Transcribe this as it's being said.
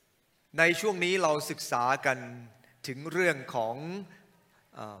ในช่วงนี้เราศึกษากันถึงเรื่องของ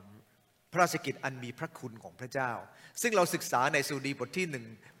พระราชกิจอันมีพระคุณของพระเจ้าซึ่งเราศึกษาในสดุดีบทที่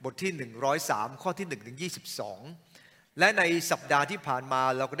1บทที่103ข้อที่1ถึง22และในสัปดาห์ที่ผ่านมา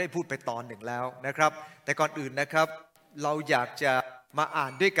เราก็ได้พูดไปตอนหนึ่งแล้วนะครับแต่ก่อนอื่นนะครับเราอยากจะมาอ่า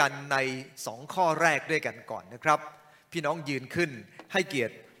นด้วยกันใน2ข้อแรกด้วยกันก่อนนะครับพี่น้องยืนขึ้นให้เกียร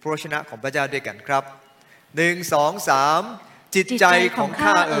ติพระวจนะของพระเจ้าด้วยกันครับ1 2 3จิตใจของ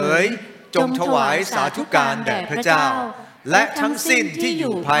ข้าเอ๋ยจงถวายสาธุการแด่พระเจ้าและทั้งสิ้นที่อ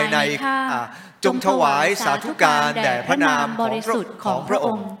ยู่ภายในข้าจงถวายสาธุการแด่พระนามบริสุทธิ์ของพระอ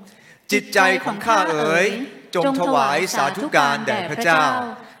งค์จิตใจของข้าเอ๋ยจงถวายสาธุการแด่พระเจ้า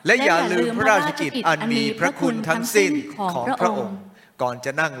และอย่าลืมพระราชกิจอันมีพระคุณทั้งสิ้นของพระองค์ก่อนจ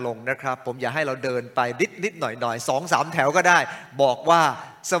ะนั่งลงนะครับผมอยากให้เราเดินไปนิดหน่อย 2-3 แถวก็ได้บอกว่า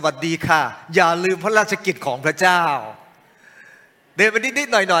สวัสดีค่ะอย่าลืมพระราชกิจของพระเจ้าเดินไปนิด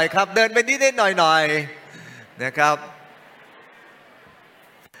หน่อยครับเดินไปนิดหน่อยนะครับ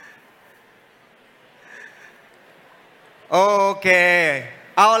โอเค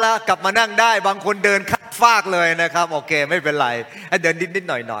เอาละกลับมานั่งได้บางคนเดินข้ามฟากเลยนะครับโอเคไม่เป็นไรให้เดินนิด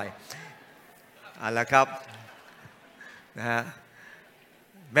หน่อยเอาละครับนะฮะ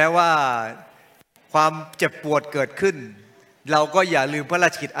แม้ว่าความเจ็บปวดเกิดขึ้นเราก็อย่าลืมพระรา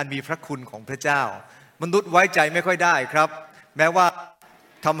ชกิจอันมีพระคุณของพระเจ้ามนุษย์ไว้ใจไม่ค่อยได้ครับแม้ว่า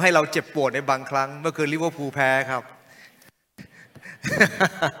ทำให้เราเจ็บปวดในบางครั้งเมื่อคืนลิเวอร์พูลแพ้ครับ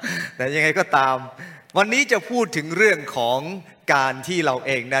แต่ยังไงก็ตามวันนี้จะพูดถึงเรื่องของการที่เราเ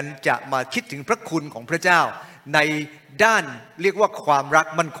องนั้นจะมาคิดถึงพระคุณของพระเจ้าในด้านเรียกว่าความรัก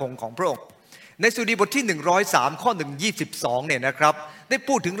มั่นคงของพระองค์ในสดุดีบทที่103ข้อ122เนี่ยนะครับได้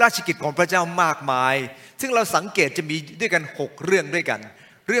พูดถึงราชกิจของพระเจ้ามากมายซึ่งเราสังเกตจะมีด้วยกัน6เรื่องด้วยกัน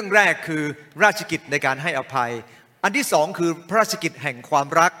เรื่องแรกคือราชกิจในการให้อภัยอันที่สองคือพระราชกิจแห่งความ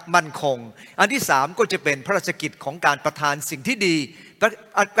รักมั่นคงอันที่สามก็จะเป็นพระราชกิจของการประทานสิ่งที่ดีประ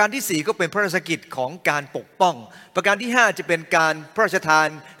การที่สี่ก็เป็นพระราชกิจของการปกป้องประการที่ห้าจะเป็นการพระราชทาน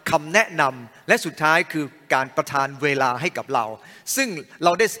คำแนะนำและสุดท้ายคือการประทานเวลาให้กับเราซึ่งเร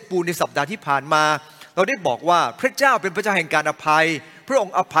าได้ปูในสัปดาห์ที่ผ่านมาเราได้บอกว่าพระเจ้าเป็นพระเจ้าแห่งการอภัยพระอง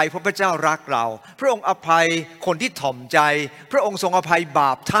ค์อภัยเพราะพระเจ้ารักเราพระองค์อภัยคนที่ถ่อมใจพระองค์ทรงอภัยบ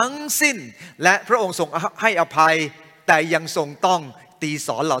าปทั้งสิ้นและพระองค์ทรงให้อภัยแต่ยังทรงต้องตีส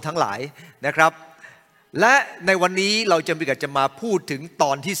อนเราทั้งหลายนะครับและในวันนี้เราจะมาพูดถึงต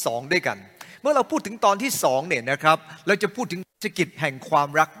อนที่2ด้วยกันเมื่อเราพูดถึงตอนที่2เนี่ยนะครับเราจะพูดถึงราชกิจแห่งความ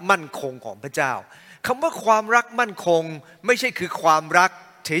รักมั่นคงของพระเจ้าคำว่าความรักมั่นคงไม่ใช่คือความรัก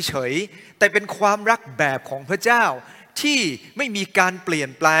เฉยๆแต่เป็นความรักแบบของพระเจ้าที่ไม่มีการเปลี่ย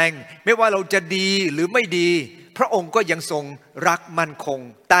นแปลงไม่ว่าเราจะดีหรือไม่ดีพระองค์ก็ยังทรงรักมั่นคง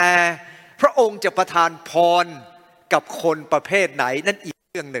แต่พระองค์จะประทานพรกับคนประเภทไหนนั่นอีก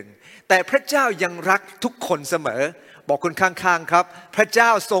เรื่องหนึ่งแต่พระเจ้ายังรักทุกคนเสมอบอกคนข้างๆครับพระเจ้า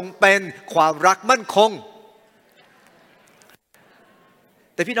ทรงเป็นความรักมั่นคง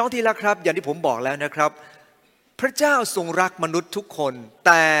แต่พี่น้องที่รักครับอย่างที่ผมบอกแล้วนะครับพระเจ้าทรงรักมนุษย์ทุกคนแ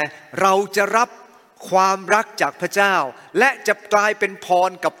ต่เราจะรับความรักจากพระเจ้าและจะกลายเป็นพร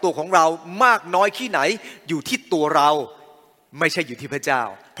กับตัวของเรามากน้อยแค่ไหนอยู่ที่ตัวเราไม่ใช่อยู่ที่พระเจ้า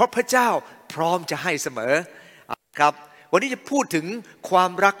เพราะพระเจ้าพร้อมจะให้เสมอครับวันนี้จะพูดถึงควา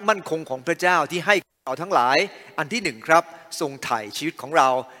มรักมั่นคงของพระเจ้าที่ให้เราทั้งหลายอันที่1ครับทรงไถ่ชีวิตของเรา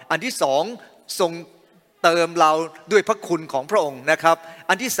อันที่2ทรงเติมเราด้วยพระคุณของพระองค์นะครับ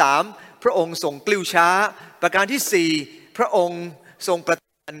อันที่3พระองค์ทรงกลิ้วช้าประการที่4พระองค์ทรงประท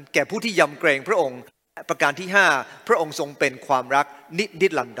านแก่ผู้ที่ยำเกรงพระองค์ประการที่5พระองค์ทรงเป็นความรักนิ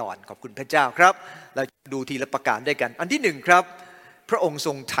รันดรขอบคุณพระเจ้าครับเราดูทีละประการด้วยกันอันที่1ครับพระองค์ท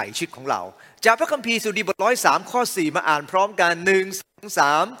รงไถ่ชีวิตของเราจากพระคัมภีร์สดุดีบท103ข้อ4มาอ่านพร้อมกัน1 2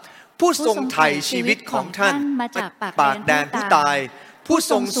 3ผู้ทรงไถ่ชีวิตของท่านมาจากปากแดนผู้ตายผู้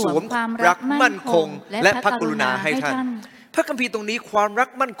ทรงสวมความรักมั่นคงและพระกรุณาให้ท่านพระคัมภีร์ตรงนี้ความรัก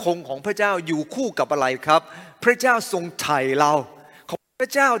มั่นคงของพระเจ้าอยู่คู่กับอะไรครับพระเจ้าทรงไถ่เราของพระ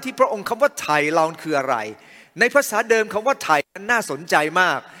เจ้าที่พระองค์คำว่าไถ่เราคืออะไรในภาษาเดิมคำว่าไถ่นั้นน่าสนใจม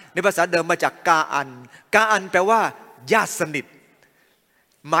ากในภาษาเดิมมาจากกาอันแปลว่าญาติสนิท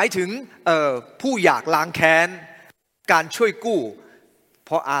หมายถึงผู้อยากล้างแค้นการช่วยกู้พ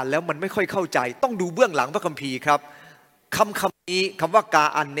ออ่านแล้วมันไม่ค่อยเข้าใจต้องดูเบื้องหลังพระคัมภีร์ครับคำนี้คำว่ากา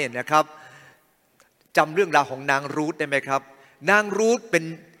อันเนี่ยนะครับจำเรื่องราวของนางรูธได้ไหมครับนางรูธเป็น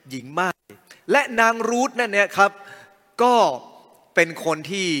หญิงม่ายและนางรูธนั่นเนี่ยครับก็เป็นคน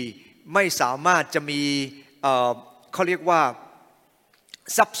ที่ไม่สามารถจะมีเขาเรียกว่า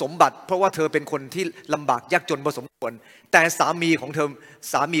ทรัพย์สมบัติเพราะว่าเธอเป็นคนที่ลำบากยากจนพอสมควรแต่สามีของเ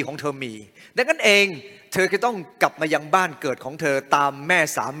ธอมีดังนั้นเองเธอก็ต้องกลับมายังบ้านเกิดของเธอตามแม่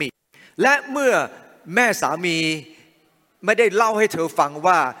สามี และเมื่อแม่สามีไม่ได้เล่าให้เธอฟัง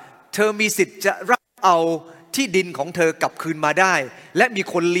ว่าเธอมีสิทธิ์จะรับเอาที่ดินของเธอกลับคืนมาได้และมี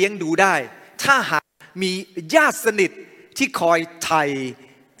คนเลี้ยงดูได้ถ้าหากมีญาติสนิทที่คอยไถ่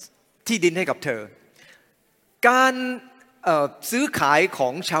ที่ดินให้กับเธอการซื้อขายขอ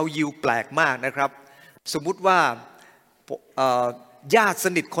งชาวยิวแปลกมากนะครับสมมุติว่าญาติส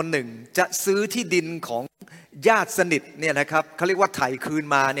นิทคนหนึ่งจะซื้อที่ดินของญาติสนิทเนี่ยนะครับเขาเรียกว่าไถ่คืน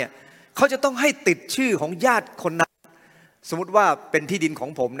มาเนี่ยเขาจะต้องให้ติดชื่อของญาติคนนั้นสมมุติว่าเป็นที่ดินของ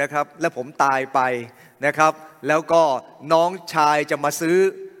ผมนะครับและผมตายไปนะครับแล้วก็น้องชายจะมาซื้อ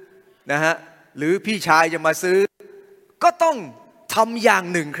นะฮะหรือพี่ชายจะมาซื้อก็ต้องทำอย่าง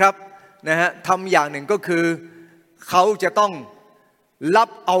หนึ่งครับนะฮะทำอย่างหนึ่งก็คือเขาจะต้องรับ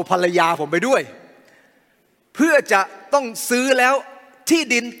เอาภรรยาผมไปด้วยเพื่อจะต้องซื้อแล้วที่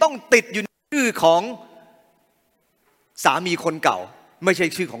ดินต้องติดอยู่ในชื่อของสามีคนเก่าไม่ใช่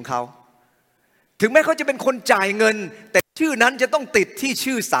ชื่อของเขาถึงแม้เขาจะเป็นคนจ่ายเงินแต่ชื่อนั้นจะต้องติดที่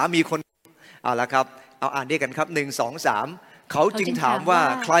ชื่อสามีคนเอาละครับเอาอ่านด้วยกันครับ1 2 3เขาจึงถามว่า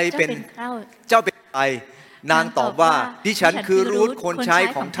ใครเป็นเจ้าเป็นใครนางตอบว่าดิฉันคือรูธคนใช้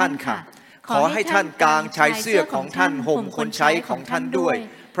ของท่านค่ะขอให้ท่านกางชายเสื้อของท่านห่มคนใช้ของท่านด้วย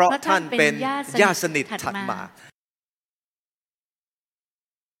เพราะท่านเป็นญาติสนิทถัดมา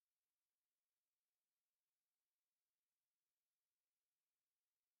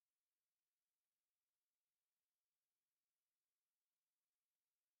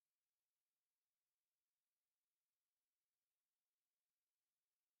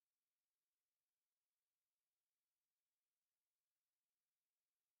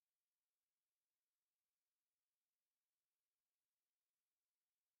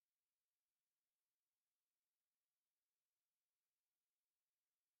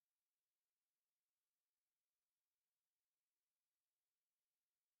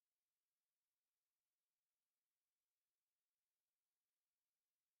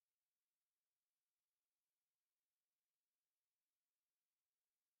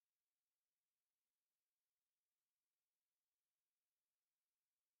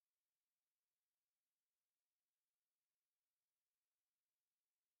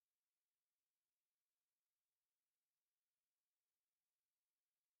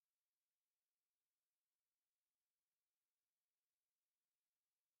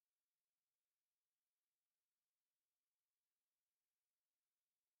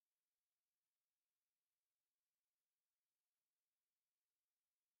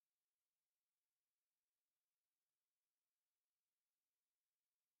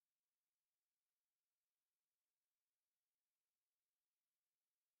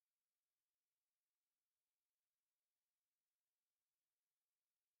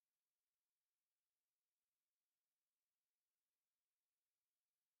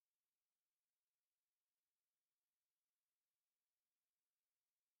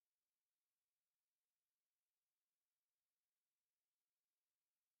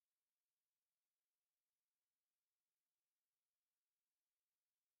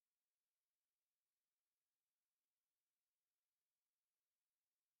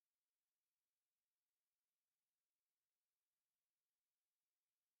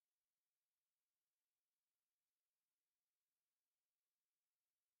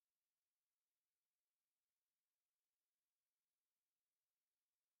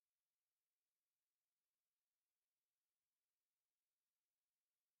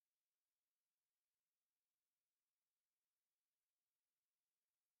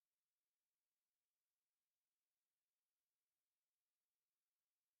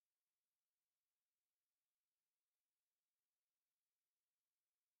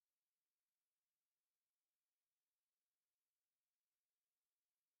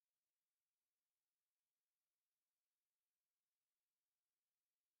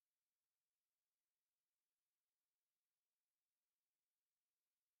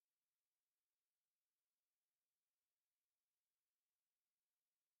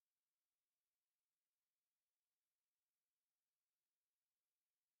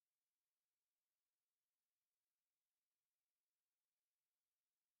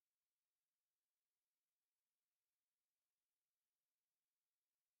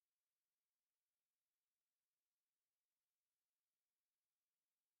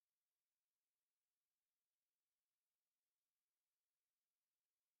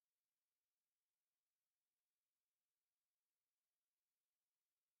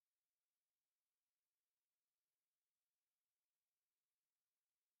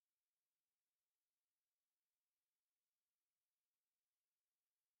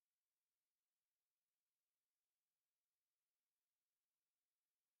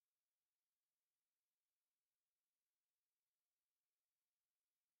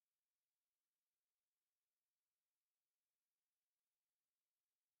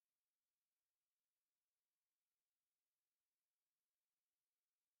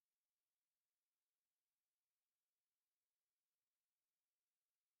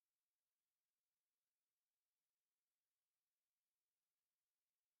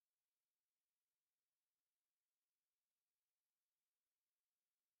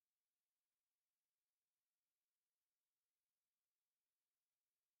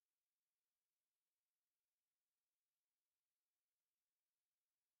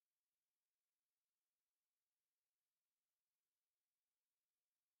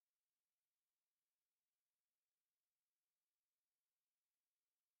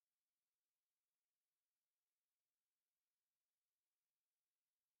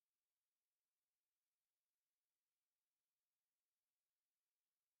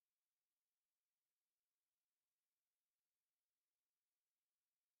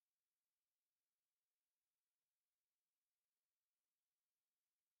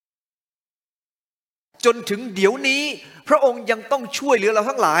จนถึงเดี๋ยวนี้พระองค์ยังต้องช่วยเหลือเรา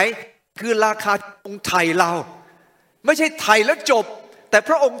ทั้งหลายคือราคาองค์ไถ่เราไม่ใช่ไถ่แล้วจบแต่พ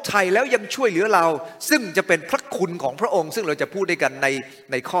ระองค์ไถ่แล้วยังช่วยเหลือเราซึ่งจะเป็นพระคุณของพระองค์ซึ่งเราจะพูดด้วยกัน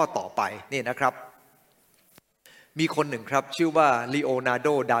ในข้อต่อไปนี่นะครับมีคนหนึ่งครับชื่อว่าลีโอนาร์โด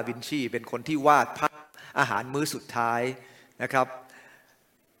ดาวินชีเป็นคนที่วาดภาพอาหารมื้อสุดท้ายนะครับ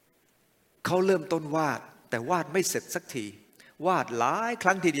เขาเริ่มต้นวาดแต่วาดไม่เสร็จสักทีวาดหลายค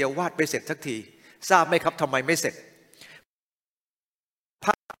รั้งทีเดียววาดไม่เสร็จสักทีทราบไหมครับทำไมไม่เสร็จ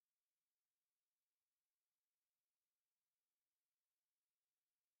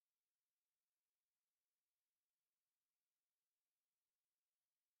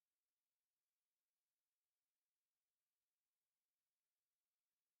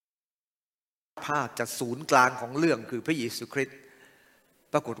ภาพจากศูนย์กลางของเรื่องคือพระเยซูคริสต์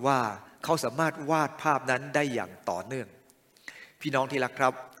ปรากฏว่าเขาสามารถวาดภาพนั้นได้อย่างต่อเนื่องพี่น้องที่รักครั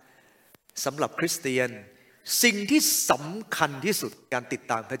บสำหรับคริสเตียนสิ่งที่สำคัญที่สุดการติด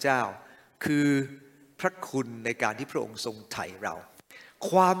ตามพระเจ้าคือพระคุณในการที่พระองค์ทรงไถ่เรา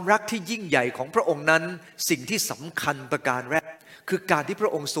ความรักที่ยิ่งใหญ่ของพระองค์นั้นสิ่งที่สำคัญประการแรกคือการที่พร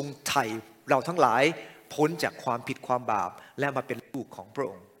ะองค์ทรงไถ่เราทั้งหลายพ้นจากความผิดความบาปและมาเป็นลูกของพระ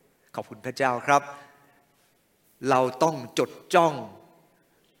องค์ขอบคุณพระเจ้าครับเราต้องจดจ้อง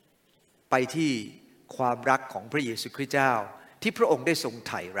ไปที่ความรักของพระเยซูคริสต์เจ้าที่พระองค์ได้ทรงไ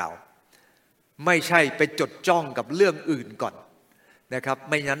ถ่เราไม่ใช่ไปจดจ้องกับเรื่องอื่นก่อนนะครับ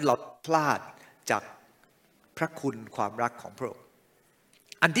ไม่งั้นเราพลาดจากพระคุณความรักของพระองค์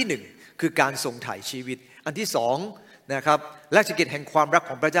อันที่หนึ่งคือการทรงไถ่ชีวิตอันที่สองนะครับราชกิจแห่งความรัก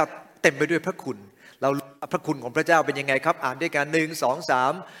ของพระเจ้าเต็มไปด้วยพระคุณเราพระคุณของพระเจ้าเป็นยังไงครับอ่านด้วยกัน1 2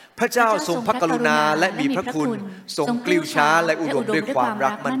 3พระเจ้าทรงพระกรุณาและมีพระคุณทรงกลิ้วช้าและอุดมด้วยความรั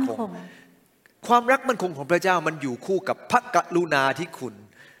กมั่นคงความรักมั่นคงของพระเจ้ามันอยู่คู่กับพระกรุณาธิคุณ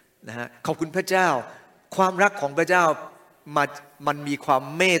นะฮะขอบคุณพระเจ้าความรักของพระเจ้ามันมีความ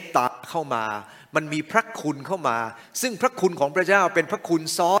เมตตาเข้ามามันมีพระคุณเข้ามาซึ่งพระคุณของพระเจ้าเป็นพระคุณ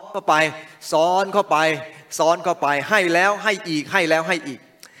ซ้อนเข้าไปซ้อนเข้าไปซ้อนเข้าไปให้แล้วให้อีกให้แล้วให้อีก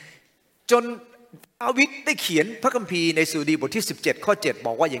จนดาวิดได้เขียนพระคัมภีร์ในสดุดีบทที่17ข้อ7บ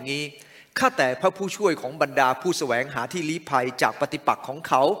อกว่าอย่างนี้ข้าแต่พระผู้ช่วยของบรรดาผู้แสวงหาที่ลี้ภัยจากปฏิปักษ์ของ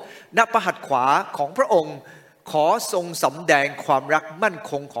เขาณพระหัตถ์ขวาของพระองค์ขอทรงสำแดงความรักมั่น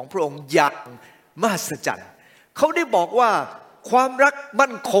คงของพระองค์อย่างมหัศจรรย์เขาได้บอกว่าความรัก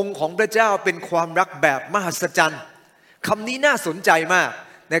มั่นคงของพระเจ้าเป็นความรักแบบมหัศจรรย์คำนี้น่าสนใจมาก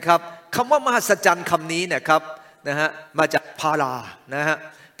นะครับคำว่ามหัศจรรย์คำนี้นะครับนะฮะมาจากพารานะฮะ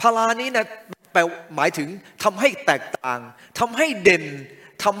พารานี้นะแปลหมายถึงทำให้แตกต่างทำให้เด่น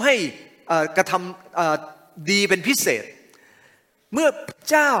ทำให้กระทำดีเป็นพิเศษเมื่อพระ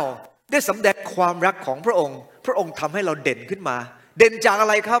เจ้าได้สำแดงความรักของพระองค์พระองค์ทำให้เราเด่นขึ้นมาเด่นจากอะ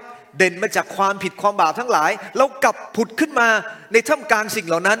ไรครับเด่นมาจากความผิดความบาปทั้งหลายเรากลับผุดขึ้นมาในท่ามกลางสิ่ง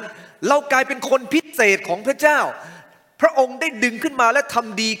เหล่านั้นเรากลายเป็นคนพิเศษของพระเจ้าพระองค์ได้ดึงขึ้นมาและท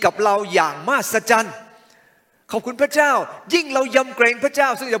ำดีกับเราอย่างมหัศจรรย์ขอบคุณพระเจ้ายิ่งเรายำเกรงพระเจ้า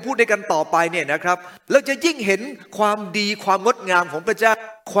ซึ่งจะพูดด้วยกันต่อไปเนี่ยนะครับเราจะยิ่งเห็นความดีความงดงามของพระเจ้า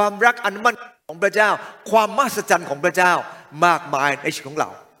ความรักอันมั่นของพระเจ้าความมหัศจรรย์ของพระเจ้ามากมายในชีวิตของเรา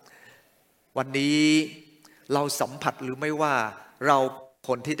วันนี้เราสัมผัสหรือไม่ว่าเราค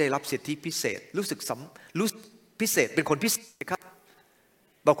นที่ได้รับสิทธิพิเศษรู้สึกพิเศษเป็นคนพิเศษครับ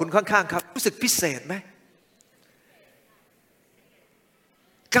บอกคุณข้างๆครับรู้สึกพิเศษไหม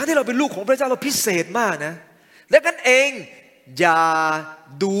การที่เราเป็นลูกของพระเจ้าเราพิเศษมากนะและกันเองอย่า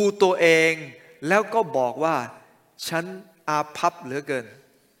ดูตัวเองแล้วก็บอกว่าฉันอาภัพเหลือเกิน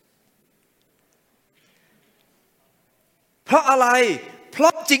เพราะอะไรเพรา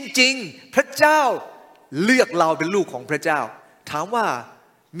ะจริงๆพระเจ้าเลือกเราเป็นลูกของพระเจ้าถามว่า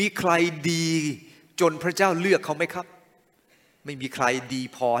มีใครดีจนพระเจ้าเลือกเขาไหมครับไม่มีใครดี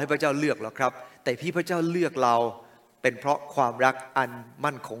พอให้พระเจ้าเลือกหรอกครับแต่พี่พระเจ้าเลือกเราเป็นเพราะความรักอัน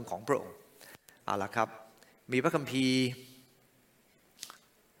มั่นคงของพระองค์เอาล่ะครับมีพระคัมภีร์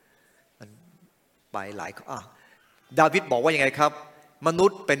มันไปหลายข้อดาวิดบอกว่ายังไงครับมนุษ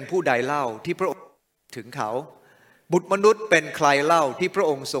ย์เป็นผู้ใดเล่าที่พระองค์ถึงเขาบุตรมนุษย์เป็นใครเล่าที่พระ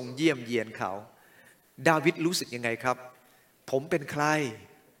องค์ทรงเยี่ยมเยียนเขาดาวิดรู้สึกยังไงครับผมเป็นใคร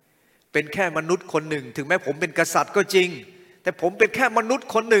เป็นแค่มนุษย์คนหนึ่งถึงแม้ผมเป็นกษัตริย์ก็จริงแต่ผมเป็นแค่มนุษย์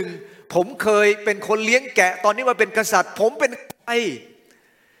คนหนึ่งผมเคยเป็นคนเลี้ยงแกะตอนนี้มาเป็นกษัตริย์ผมเป็นใคร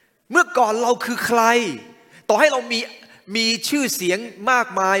เมื่อก่อนเราคือใครต่อให้เรามีชื่อเสียงมาก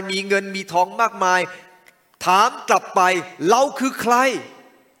มายมีเงินมีทองมากมายถามกลับไปเราคือใคร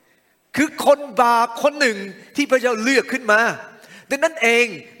คือคนบาปคนหนึ่งที่พระเจ้าเลือกขึ้นมาดังนั้นเอง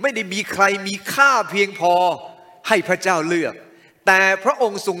ไม่ได้มีใครมีค่าเพียงพอให้พระเจ้าเลือกแต่พระอ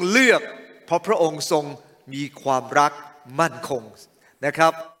งค์ทรงเลือก ราะพระองค์ทรงมีความรักมั่นคงนะครั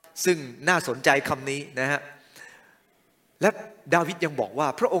บซึ่งน่าสนใจคำนี้นะฮะและดาวิดยังบอกว่า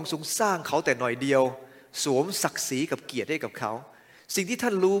พระองค์ทรงสร้างเขาแต่หน่อยเดียวสวมศักดิ์ศรีกับเกียรติให้กับเขาสิ่งที่ท่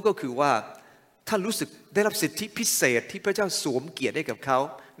านรู้ก็คือว่าท่านรู้สึกได้รับสิทธิพิเศษที่พระเจ้าสวมเกียรติให้กับเขา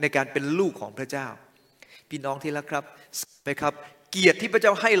ในการเป็นลูกของพระเจ้าพี่น้องที่รักครับไหมครับเกียรติที่พระเจ้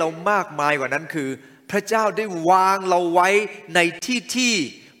าให้เรามากมายกว่านั้นคือพระเจ้าได้วางเราไว้ในที่ที่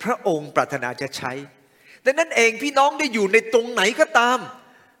พระองค์ปรารถนาจะใช้ดังนั้นเองพี่น้องได้อยู่ในตรงไหนก็ตาม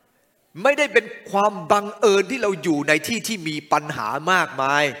ไม่ได้เป็นความบังเอิญที่เราอยู่ในที่ที่มีปัญหามากม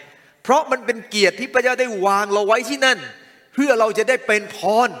ายเพราะมันเป็นเกียรติที่พระเจ้าได้วางเราไว้ที่นั่นเพื่อเราจะได้เป็นพ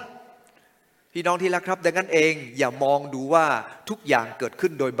รพี่น้องที่รักครับดังนั้นเองอย่ามองดูว่าทุกอย่างเกิดขึ้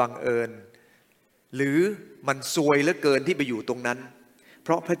นโดยบังเอิญหรือมันซวยเหลือเกินที่ไปอยู่ตรงนั้นเพ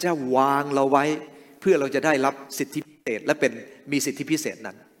ราะพระเจ้าวางเราไว้เพื่อเราจะได้รับสิทธิพิเศษและมีสิทธิพิเศษ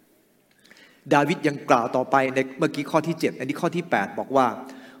นั้นดาวิดยังกล่าวต่อไปในเมื่อกี้ข้อที่7อันนี้ข้อที่8บอกว่า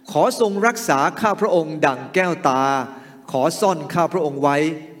ขอทรงรักษาข้าพระองค์ดั่งแก้วตาขอซ่อนข้าพระองค์ไว้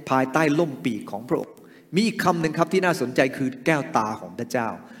ภายใต้ล่มปีกของพระองค์มีอีกคำหนึ่งครับที่น่าสนใจคือแก้วตาของพระเจ้า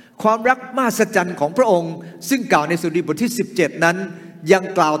ความรักมหัศจรรย์ของพระองค์ซึ่งกล่าวในสดุดีบทที่17นั้นยัง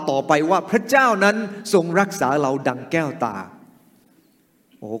กล่าวต่อไปว่าพระเจ้านั้นทรงรักษาเราดังแก้วตา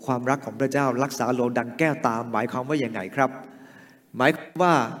โอ้ความรักของพระเจ้ารักษาเราดังแก้วตาหมายความว่าอย่างไงครับหมายความ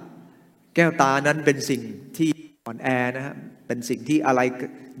ว่าแก้วตานั้นเป็นสิ่งที่อ่อนแอนะฮะเป็นสิ่งที่อะไร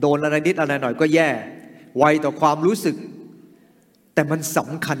โดนอะไรนิดอะไรหน่อยก็แย่ไวต่อความรู้สึกแต่มันส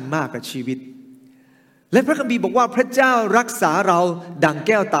ำคัญมากกับชีวิตและพระคัมภีร์บอกว่าพระเจ้ารักษาเราดังแ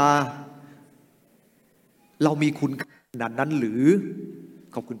ก้วตาเรามีคุณขนาดนั้นหรือ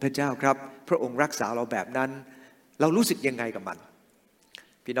ขอบคุณพระเจ้าครับพระองค์รักษาเราแบบนั้นเรารู้สึกยังไงกับมัน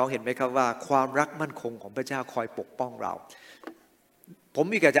พี่น้องเห็นไหมครับว่าความรักมั่นคงของพระเจ้าคอยปกป้องเราผม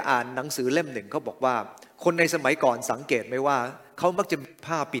มีการจะอ่านหนังสือเล่มหนึ่งเขาบอกว่าคนในสมัยก่อนสังเกตไหมว่าเขามักจะ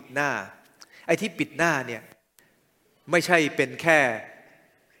ผ้าปิดหน้าไอ้ที่ปิดหน้าเนี่ยไม่ใช่เป็นแค่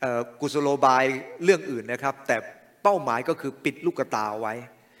กุศโลบายเรื่องอื่นนะครับแต่เป้าหมายก็คือปิดลูกตาไว้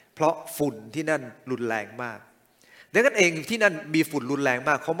เพราะฝุ่นที่นั่นรุนแรงมากดังนั้นเองที่นั่นมีฝุ่นรุนแรงม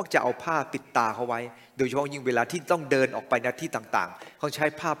ากเขามักจะเอาผ้าปิดตาเขาไว้โดยเฉพาะยิ่งเวลาที่ต้องเดินออกไปในที่ต่างๆเขาใช้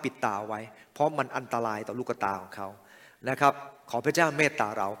ผ้าปิดตาไว้เพราะมันอันตรายต่อลูกตาของเขานะครับขอพระเจ้าเมตตา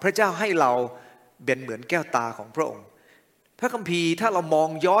เราพระเจ้าให้เราเป็นเหมือนแก้วตาของพระองค์พระคัมภีร์ถ้าเรามอง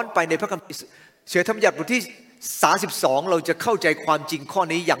ย้อนไปในพระคัมภีร์เฉยธรรมบัญญัติบทที่32เราจะเข้าใจความจริงข้อ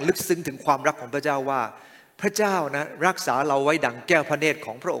นี้อย่างลึกซึ้งถึงความรักของพระเจ้าว่าพระเจ้านะรักษาเราไว้ดั่งแก้วพระเนตรข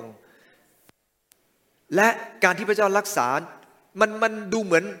องพระองค์และการที่พระเจ้ารักษามันดูเ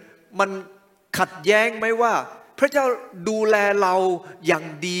หมือนมันขัดแย้งไหมว่าพระเจ้าดูแลเราอย่าง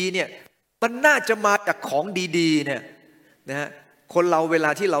ดีเนี่ยมันน่าจะมาจากของดีๆเนี่ยนะฮะคนเราเวลา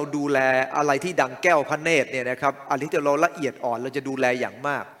ที่เราดูแลอะไรที่ดังแก้วพระเนตรเนี่ยนะครับอะไรที่เราละเอียดอ่อนเราจะดูแลอย่างม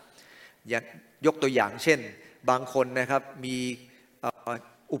ากยกตัวอย่างเช่นบางคนนะครับมี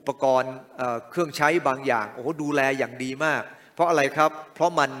อุปกรณ์เครื่องใช้บางอย่างโอ้โหดูแลอย่างดีมากเพราะอะไรครับเพรา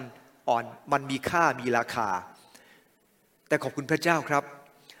ะมันอ่อนมันมีค่ามีราคาแต่ขอบคุณพระเจ้าครับ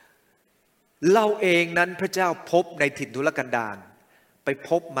เราเองนั้นพระเจ้าพบในถิ่นทุรกันดารไปพ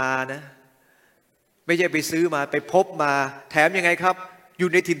บมานะไม่ใช่ไปซื้อมาไปพบมาแถมยังไงครับอยู่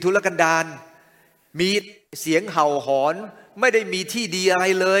ในถิ่นทุรกันดารมีเสียงเห่าหอนไม่ได้มีที่ดีอะไร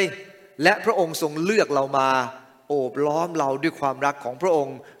เลยและพระองค์ทรงเลือกเรามาโอบล้อมเราด้วยความรักของพระอง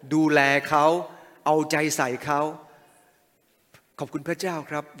ค์ดูแลเขาเอาใจใส่เขาขอบคุณพระเจ้า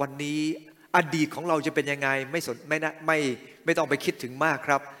ครับวันนี้อดีตของเราจะเป็นยังไงไม่ต้องไปคิดถึงมากค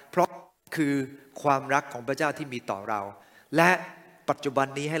รับเพราะคือความรักของพระเจ้าที่มีต่อเราและปัจจุบัน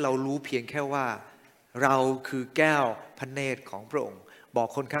นี้ให้เรารู้เพียงแค่ว่าเราคือแก้วพระเนตรของพระองค์บอก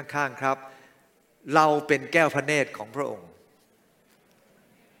คนข้างๆครับเราเป็นแก้วพระเนตรของพระองค์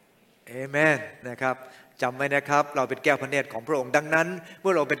เอเมนนะครับจำไว้นะครับเราเป็นแก้วพระเนตรของพระองค์ดังนั้นเ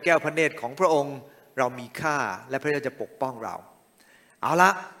มื่อเราเป็นแก้วพระเนตรของพระองค์เรามีค่าและพระเจ้าจะปกป้องเราเอาล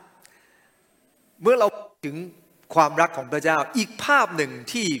ะเมื่อเราถึงความรักของพระเจ้าอีกภาพหนึ่ง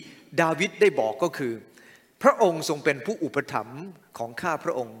ที่ดาวิดได้บอกก็คือพระองค์ทรงเป็นผู้อุปถัมภ์ของข้าพ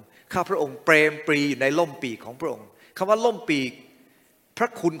ระองค์เปรมปรีอยู่ในล่มปีกของพระองค์คำว่าล่มปีกพระ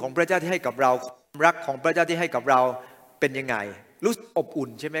คุณของพระเจ้าที่ให้กับเราความรักของพระเจ้าที่ให้กับเราเป็นยังไงรู้สึกอบอุ่น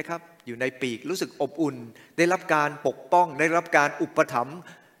ใช่ไหมครับอยู่ในปีกรู้สึกอบอุ่นได้รับการปกป้องได้รับการอุปถัมภ์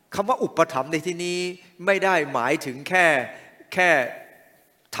คำว่าอุปถัมภ์ในที่นี้ไม่ได้หมายถึงแค่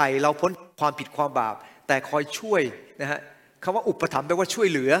ไถ่เราพ้นความผิดความบาปแต่คอยช่วยนะฮะคำว่าอุปถัมภ์แปลว่าช่วย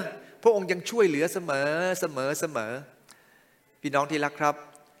เหลือพระองค์ยังช่วยเหลือเสมอพี่น้องที่รักครับ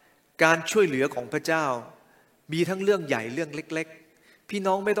การช่วยเหลือของพระเจ้ามีทั้งเรื่องใหญ่เรื่องเล็กๆ พี่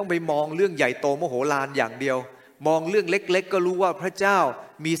น้องไม่ต้องไปมองเรื่องใหญ่โตมโหฬารอย่างเดียวมองเรื่องเล็กๆก็รู้ว่าพระเจ้า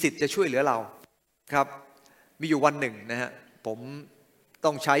มีสิทธิ์จะช่วยเหลือเราครับมีอยู่วันหนึ่งนะฮะผมต้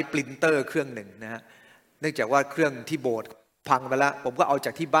องใช้ปรินเตอร์เครื่องหนึ่งนะฮะเนื่องจากว่าเครื่องที่โบสถ์พังไปแล้วผมก็เอาจ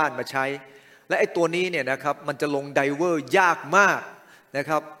ากที่บ้านมาใช้และไอ้ตัวนี้เนี่ยนะครับมันจะลงไดเวอร์ยากมากนะ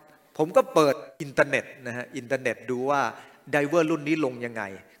ครับผมก็เปิดอินเทอร์เน็ตนะฮะอินเทอร์เน็ตดูว่าไดเวอร์รุ่นนี้ลงยังไง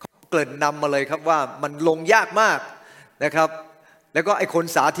เกริ่นนำมาเลยครับว่ามันลงยากมากนะครับแล้วก็ไอ้คน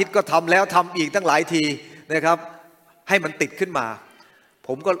สาธิตก็ทำแล้วทำอีกตั้งหลายทีนะครับให้มันติดขึ้นมาผ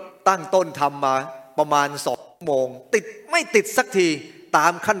มก็ตั้งต้นทำมาประมาณ2 ชั่วโมงไม่ติดสักทีตา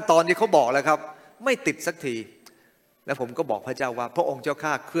มขั้นตอนที่เขาบอกแล้วครับไม่ติดสักทีแล้วผมก็บอกพระเจ้าว่าพระองค์เจ้าข้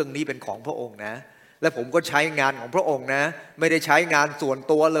าเครื่องนี้เป็นของพระองค์นะและผมก็ใช้งานของพระองค์นะไม่ได้ใช้งานส่วน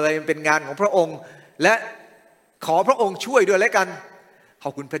ตัวเลยมันเป็นงานของพระองค์และขอพระองค์ช่วยด้วยแล้วกันขอ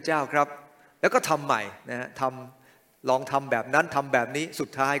บคุณพระเจ้าครับแล้วก็ทำใหม่นะลองทำแบบนั้นทำแบบนี้สุด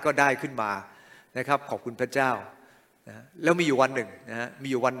ท้ายก็ได้ขึ้นมานะครับขอบคุณพระเจ้านะแล้วมีอยู่วันหนึ่งนะมี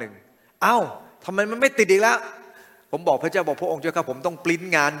อยู่วันหนึ่งเอ้าทำไมมันไม่ติดอีกแล้วผมบอกพระเจ้าบอกพระองค์เจ้าครับผมต้องปริ้น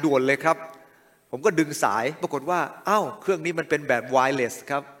งานด่วนเลยครับผมก็ดึงสายปรากฏว่าเอ้าเครื่องนี้มันเป็นแบบไวร์เลส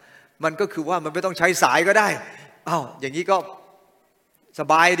ครับมันก็คือว่ามันไม่ต้องใช้สายก็ได้เอ้าอย่างนี้ก็ส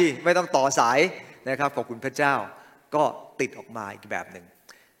บายดิไม่ต้องต่อสายนะครับขอบคุณพระเจ้าก็ติดออกมาอีกแบบหนึ่ง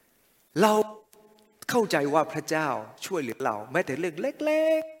เราเข้าใจว่าพระเจ้าช่วยเหลือเราแม้แต่เรื่องเล็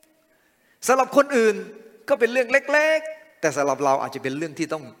กๆสำหรับคนอื่นก็เป็นเรื่องเล็กๆแต่สำหรับเราอาจจะเป็นเรื่องที่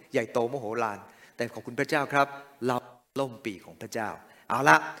ต้องใหญ่โตมโหฬารแต่ขอบคุณพระเจ้าครับเราล่มปีกของพระเจ้าเอา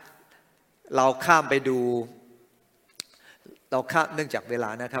ละเราข้ามไปดูเนื่องจากเวลา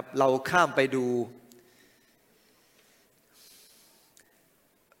นะครับเราข้ามไปดู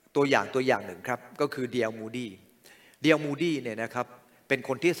ตัวอย่างหนึ่งครับก็คือเดียมูดี้เนี่ยนะครับเป็น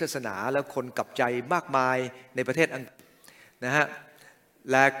คนที่ศาสนาและคนกลับใจมากมายในประเทศอังกฤษนะฮะ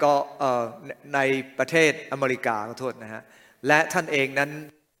และก็ในประเทศอเมริกาขอโทษนะฮะและท่านเองนั้น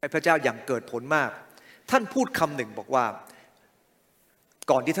ให้พระเจ้าอย่างเกิดผลมากท่านพูดคำหนึ่งบอกว่า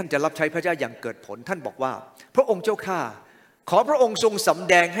ก่อนที่ท่านจะรับใช้พระเจ้าอย่างเกิดผลท่านบอกว่าพระองค์เจ้าข้าขอพระองค์ทรงสำ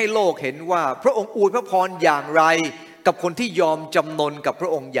แดงให้โลกเห็นว่าพระองค์อวยพระพรอย่างไรกับคนที่ยอมจำนนกับพระ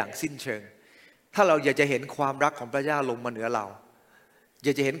องค์อย่างสิ้นเชิงถ้าเราอยากจะเห็นความรักของพระเจ้าลงมาเหนือเราอย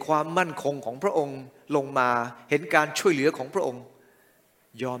ากจะเห็นความมั่นคงของพระองค์ลงมาเห็นการช่วยเหลือของพระองค์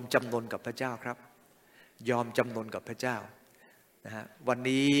ยอมจำนนกับพระเจ้าครับยอมจำนนกับพระเจ้านะฮะวัน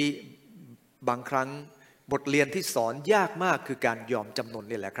นี้บางครั้งบทเรียนที่สอนยากมากคือการยอมจำนน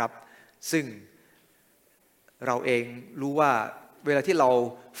นี่แหละครับซึ่งเราเองรู้ว่าเวลาที่เรา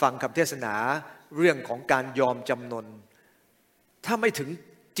ฟังคำเทศนาเรื่องของการยอมจำนนถ้าไม่ถึง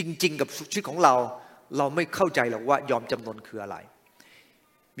จริงๆกับชีวิตของเราไม่เข้าใจหรอกว่ายอมจำนนคืออะไร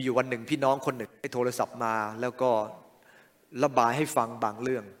มีอยู่วันหนึ่งพี่น้องคนหนึ่งได้โทรศัพท์มาแล้วก็ระบายให้ฟังบางเ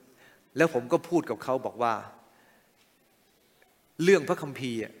รื่องแล้วผมก็พูดกับเขาบอกว่าเรื่องพระคัม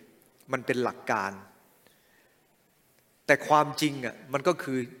ภีร์มันเป็นหลักการแต่ความจริงมันก็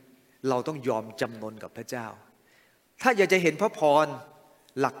คือเราต้องยอมจำนนกับพระเจ้าถ้าอยากจะเห็นพระพร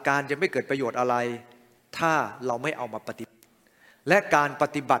หลักการจะไม่เกิดประโยชน์อะไรถ้าเราไม่เอามาปฏิบัติและการป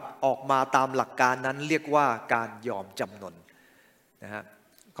ฏิบัติออกมาตามหลักการนั้นเรียกว่าการยอมจำนนนะฮะ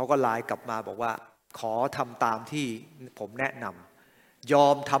เขาก็ไลน์กลับมาบอกว่าขอทำตามที่ผมแนะนำยอ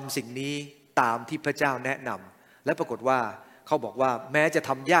มทำสิ่งนี้ตามที่พระเจ้าแนะนำและปรากฏว่าเขาบอกว่าแม้จะท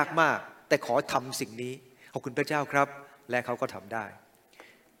ำยากมากแต่ขอทำสิ่งนี้ขอบคุณพระเจ้าครับและเขาก็ทำได้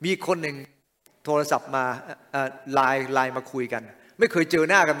มีคนหนึ่งโทรศัพท์มาไลน์มาคุยกันไม่เคยเจอ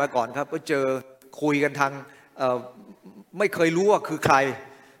หน้ากันมาก่อนครับก็เจอคุยกันทางไม่เคยรู้ว่าคือใคร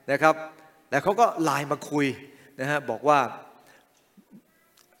นะครับแต่เขาก็ไลน์มาคุยนะฮะบอกว่า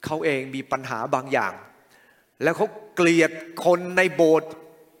เขาเองมีปัญหาบางอย่างแล้วเขาเกลียดคนในโบสถ์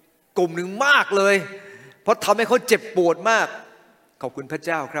กลุ่มหนึ่งมากเลยเพราะทำให้เขาเจ็บปวดมากขอบคุณพระเ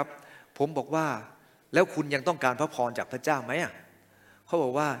จ้าครับผมบอกว่าแล้วคุณยังต้องการพระพรจากพระเจ้าไหมเขาบอ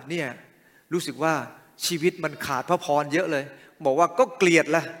กว่าเนี่ยรู้สึกว่าชีวิตมันขาดพระพรเยอะเลยบอกว่าก็เกลียด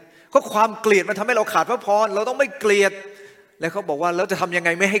ละก็ความเกลียดมันทำให้เราขาดพระพรเราต้องไม่เกลียดแล้วเขาบอกว่าแล้วจะทำยังไง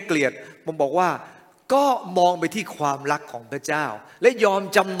ไม่ให้เกลียดผมบอกว่าก็มองไปที่ความรักของพระเจ้าและยอม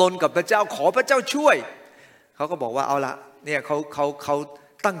จำนนกับพระเจ้าขอพระเจ้าช่วยเขาก็บอกว่าเอาละเนี่ยเขา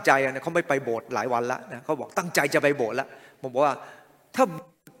ตั้งใจนะเขาไม่ไปโบสถ์หลายวันแล้วนะเขาบอกตั้งใจจะไปโบสถ์แล้วผมบอกว่าถ้า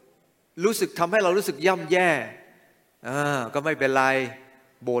รู้สึกทำให้เรารู้สึกย่ำแย่ก็ไม่เป็นไร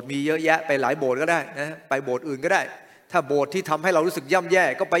โบสถ์มีเยอะแยะไปหลายโบสถ์ก็ได้นะไปโบสถ์อื่นก็ได้ถ้าโบสถ์ที่ทำให้เรารู้สึกย่ำแย่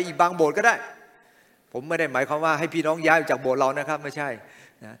ก็ไปอีกบางโบสถ์ก็ได้ผมไม่ได้หมายความว่าให้พี่น้องย้ายจากโบสถ์เรานะครับไม่ใช่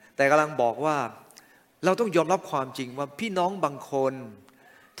นะแต่กำลังบอกว่าเราต้องยอมรับความจริงว่าพี่น้องบางคน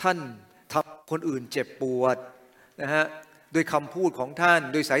ท่านทำคนอื่นเจ็บปวดนะฮะ ด้วยคำพูดของท่าน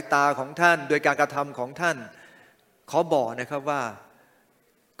ด้วยสายตาของท่านโดยการกระทำของท่านขอบอกนะครับว่า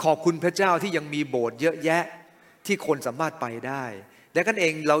ขอบคุณพระเจ้าที่ยังมีโบสถ์เยอะแยะที่คนสามารถไปได้ดังนั้นเอ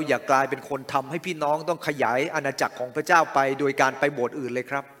งเราอย่ากลายเป็นคนทำให้พี่น้องต้องขยายอาณาจักรของพระเจ้าไปโดยการไปโบสถ์อื่นเลย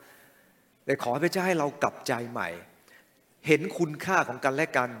ครับแต่ขอให้พระเจ้าให้เรากลับใจใหม่เห็นคุณค่าของกันและ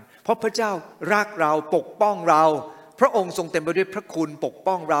กันเพราะพระเจ้ารักเราปกป้องเราพระองค์ทรงเต็มไปด้วยพระคุณปก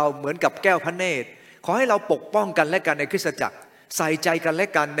ป้องเราเหมือนกับแก้วพระเนตรขอให้เราปกป้องกันและกันในคริสตจักรใส่ใจกันและ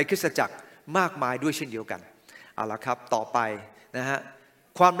กันในคริสตจักรมากมายด้วยเช่นเดียวกันเอาละครับต่อไปนะฮะ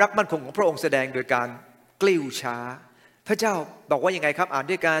ความรักมั่นคงของพระองค์แสดงโดยการกลิ้วช้าพระเจ้าบอกว่ายังไงครับอ่าน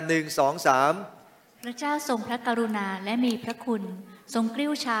ด้วยกัน1 2 3พระเจ้าทรงพระกรุณาและมีพระคุณทรงกลิ้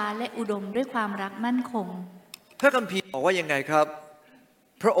วช้าและอุดมด้วยความรักมั่นคงพระคัมภีร์บอกว่ายังไงครับ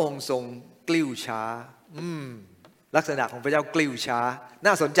พระองค์ทรงกลิ้วช้าลักษณะของพระเจ้ากลิ้วช้า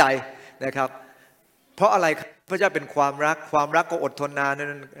น่าสนใจนะครับเพราะอะไรพระเจ้าเป็นความรักก็อดทนนานนั่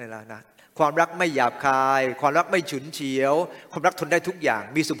นนะความรักไม่หยาบคายความรักไม่ฉุนเฉียวความรักทนได้ทุกอย่าง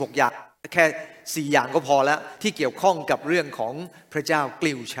มี16อย่างแค่4อย่างก็พอแล้วที่เกี่ยวข้องกับเรื่องของพระเจ้าก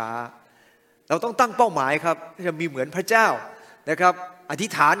ลิ้วช้าเราต้องตั้งเป้าหมายครับจะมีเหมือนพระเจ้านะครับอธิ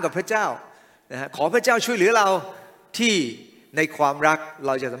ษฐานกับพระเจ้านะขอพระเจ้าช่วยเหลือเราที่ในความรักเ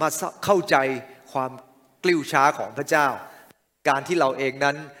ราจะสามารถเข้าใจความกลิ้วช้าของพระเจ้าการที่เราเอง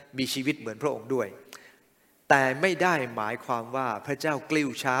นั้นมีชีวิตเหมือนพระองค์ด้วยแต่ไม่ได้หมายความว่าพระเจ้ากลิ้ว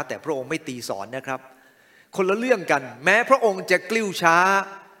ช้าแต่พระองค์ไม่ตีสอนนะครับคนละเรื่องกันแม้พระองค์จะกลิ้วช้า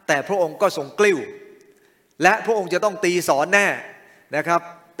แต่พระองค์ก็ทรงกลิ้วและพระองค์จะต้องตีสอนแน่นะครับ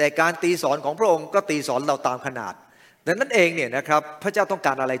แต่การตีสอนของพระองค์ก็ตีสอนเราตามขนาดดังนั้นเองเนี่ยนะครับพระเจ้าต้องก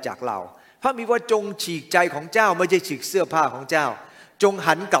ารอะไรจากเราพระมีว่าจงฉีกใจของเจ้าไม่ใช่ฉีกเสื้อผ้าของเจ้าจง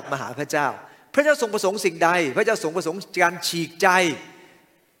หันกลับมาหาพระเจ้าพระเจ้าทรงประสงค์สิ่งใดพระเจ้าทรงประสงค์การฉีกใจ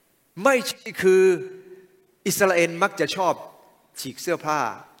ไม่ใช่คืออิสราเอลมักจะชอบฉีกเสื้อผ้า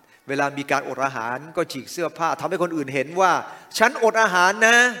เวลามีการอดอาหารก็ฉีกเสื้อผ้าทำให้คนอื่นเห็นว่าฉันอดอาหารน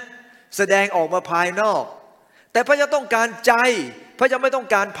ะแสดงออกมาภายนอกแต่พระเจ้าต้องการใจพระเจ้าไม่ต้อง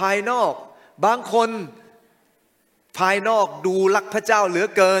การภายนอกบางคนภายนอกดูรักพระเจ้าเหลือ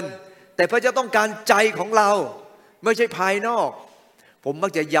เกินแต่พระเจ้าต้องการใจของเราไม่ใช่ภายนอกผมมั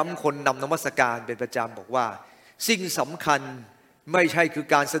กจะย้ำคนนำนมัสการเป็นประจำบอกว่าสิ่งสำคัญไม่ใช่คือ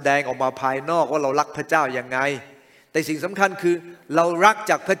การแสดงออกมาภายนอกว่าเรารักพระเจ้ายังไงแต่สิ่งสำคัญคือเรารัก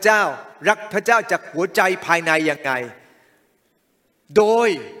จากพระเจ้ารักพระเจ้าจากหัวใจภายในยังไงโดย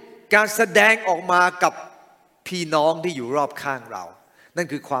การแสดงออกมากับพี่น้องที่อยู่รอบข้างเรานั่น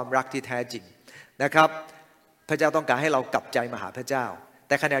คือความรักที่แท้จริงนะครับพระเจ้าต้องการให้เรากลับใจมาหาพระเจ้าแ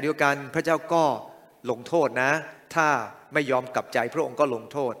ต่ขณะเดียวกันพระเจ้าก็ลงโทษนะถ้าไม่ยอมกลับใจพระองค์ก็ลง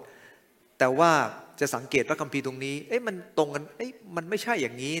โทษแต่ว่าจะสังเกตพระคัมภีร์ตรงนี้มันตรงกันมันไม่ใช่อย่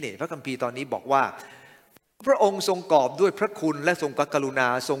างนี้นี่พระคัมภีร์ตอนนี้บอกว่าพระองค์ทรงกอบด้วยพระคุณและทรงกรุณา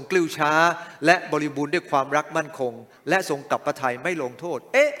ทรงกลิ้วช้าและบริบูรณ์ด้วยความรักมั่นคงและทรงกลับพระทัยไม่ลงโทษ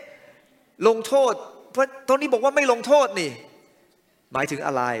ลงโทษตอนนี้บอกว่าไม่ลงโทษนี่หมายถึงอ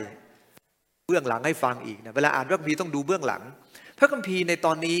ะไรเบื้องหลังให้ฟังอีกนะเวลาอ่านพระคัมภีร์ต้องดูเบื้องหลังพระคัมภีร์ในต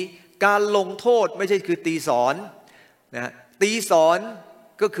อนนี้การลงโทษไม่ใช่คือตีสอนนะตีสอน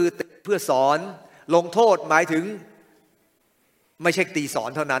ก็คือเพื่อสอนลงโทษหมายถึงไม่ใช่ตีสอน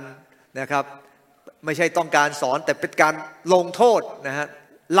เท่านั้นนะครับไม่ใช่ต้องการสอนแต่เป็นการลงโทษนะฮะ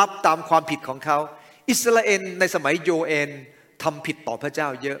รับตามความผิดของเขาอิสราเอลในสมัยโยเอลทำผิดต่อพระเจ้า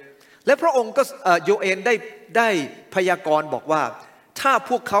เยอะและพระองค์ก็โยเอลได้พยากรณ์บอกว่าถ้า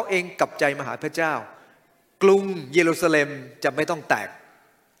พวกเขาเองกลับใจมาหาพระเจ้ากรุงเยรูซาเล็มจะไม่ต้องแตก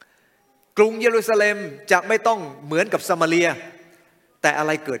กรุงเยรูซาเล็มจะไม่ต้องเหมือนกับซามาเรียแต่อะไ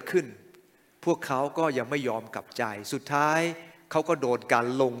รเกิดขึ้นพวกเขาก็ยังไม่ยอมกลับใจสุดท้ายเขาก็โดนการ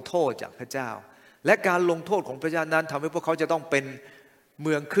ลงโทษจากพระเจ้าและการลงโทษของพระเจ้านั้นทำให้พวกเขาจะต้องเป็นเ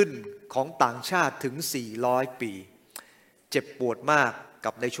มืองขึ้นของต่างชาติถึง400 ปีเจ็บปวดมาก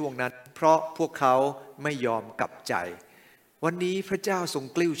กับในช่วงนั้นเพราะพวกเขาไม่ยอมกลับใจวันนี้พระเจ้าทรง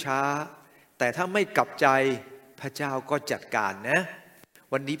กลิ้วช้าแต่ถ้าไม่กลับใจพระเจ้าก็จัดการนะ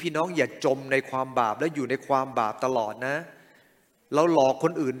วันนี้พี่น้องอย่าจมในความบาปและอยู่ในความบาปตลอดนะเราหลอกค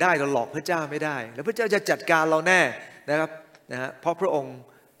นอื่นได้เราหลอกพระเจ้าไม่ได้แล้วพระเจ้าจะจัดการเราแน่นะครับเพราะพระองค์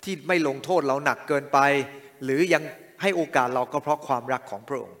ที่ไม่ลงโทษเราหนักเกินไปหรือยังให้โอกาสเราก็เพราะความรักของ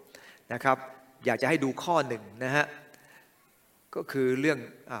พระองค์นะครับอยากจะให้ดูข้อหนึ่งนะฮะก็คือเรื่อง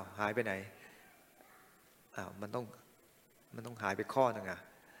หายไปไหนมันต้องหายไปข้อนึง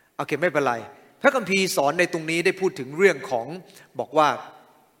โอเคไม่เป็นไรพระคัมภีร์สอนในตรงนี้ได้พูดถึงเรื่องของบอกว่า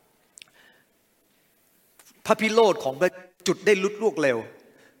พระพิโรธของจุดได้ลุดลวกเร็ว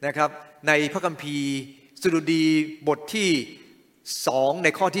นะครับในพระคัมภีร์สดุดีบทที่2ใน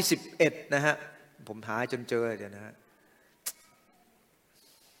ข้อที่11นะฮะผมหาจนเจอเดี๋ยวนะฮะ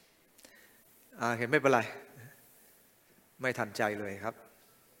เห็นไม่เป็นไรไม่ทันใจเลยครับ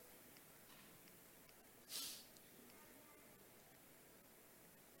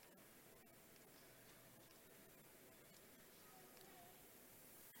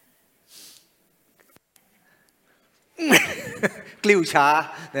กลิ้วช้า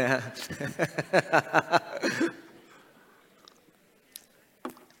นะฮะ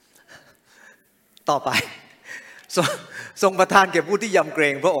ต่อไปทรงประทานแก่ผู้ที่ยำเกร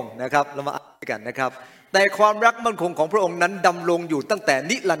งพระองค์นะครับเรามาอ่านกันนะครับแต่ความรักมั่นคงของพระองค์นั้นดำรงอยู่ตั้งแต่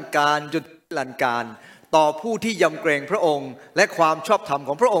นิรันดร์กาลจนนิรันดร์กาลต่อผู้ที่ยำเกรงพระองค์และความชอบธรรมข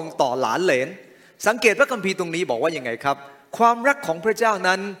องพระองค์ต่อหลานเหลนสังเกตพระคัมภีร์ตรงนี้บอกว่ายังไงครับความรักของพระเจ้า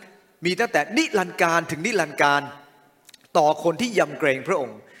นั้นมีตั้งแต่นิรันดร์กาลถึงนิรันดร์กาลต่อคนที่ยำเกรงพระอง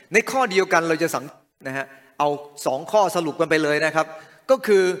ค์ในข้อเดียวกันเราจะสังนะฮะเอา2ข้อสรุปกันไปเลยนะครับก็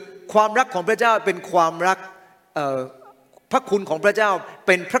คือความรักของพระเจ้าเป็นความรักพระคุณของพระเจ้าเ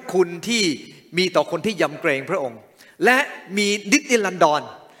ป็นพระคุณที่มีต่อคนที่ยำเกรงพระองค์และมีนิรันดร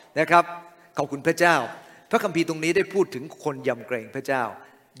นะครับขอบคุณพระเจ้าพระคัมภีร์ตรงนี้ได้พูดถึงคนยำเกรงพระเจ้า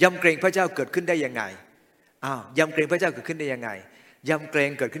ยำเกรงพระเจ้าเกิดขึ้นได้ยังไงยำเกรงพระเจ้าเกิดขึ้นได้ยังไงยำเกรง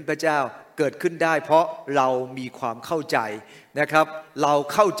เกิดขึ้นพระเจ้าเกิดขึ้นได้เพราะเรามีความเข้าใจนะครับเรา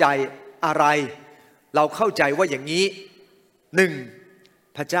เข้าใจอะไรเราเข้าใจว่าอย่างนี้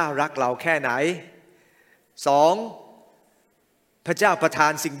1พระเจ้ารักเราแค่ไหน2พระเจ้าประทา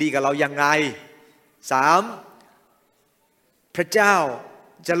นสิ่งดีกับเรายังไง3พระเจ้า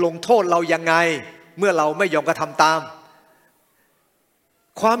จะลงโทษเรายังไงเมื่อเราไม่ยอมกระทำตาม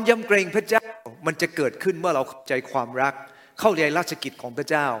ความยำเกรงพระเจ้ามันจะเกิดขึ้นเมื่อเราเข้าใจความรักเข้าใจราชกิจของพระ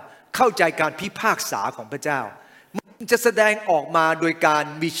เจ้าเข้าใจการพิพากษาของพระเจ้ามันจะแสดงออกมาโดยการ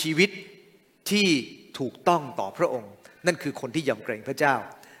มีชีวิตที่ถูกต้องต่อพระองค์นั่นคือคนที่ยำเกรงพระเจ้า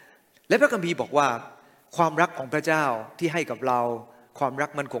และพระคัมภีร์บอกว่าความรักของพระเจ้าที่ให้กับเราความรัก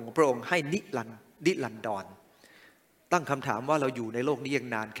มั่นคงของพระองค์ให้นิรันดรตั้งคำถามว่าเราอยู่ในโลกนี้ยัง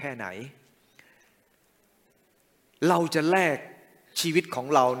นานแค่ไหนเราจะแลกชีวิตของ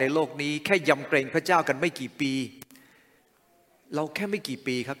เราในโลกนี้แค่ยำเกรงพระเจ้ากันไม่กี่ปีเราแค่ไม่กี่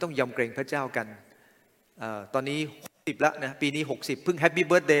ปีครับต้องยำเกรงพระเจ้ากันตอนนี้60แล้วนะปีนี้60เพิ่งแฮปปี้เ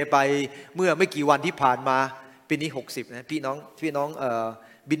บิร์ธเดย์ไปเมื่อไม่กี่วันที่ผ่านมาปีนี้60นะพี่น้อง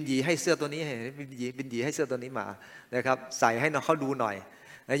บินหยีให้เสื้อตัวนี้บินหยีให้เสื้อตัวนี้มานะครับใส่ให้น้องเขาดูหน่อย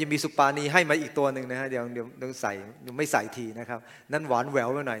แล้วยังมีสุปานีให้มาอีกตัวหนึ่งนะฮะเดี๋ยวใส่ไม่ใส่ทีนะครับนั่นหวานแหวว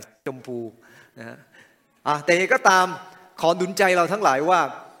ไปหน่อยชมพูนะฮะแต่ก็ตามขอหนุนใจเราทั้งหลายว่า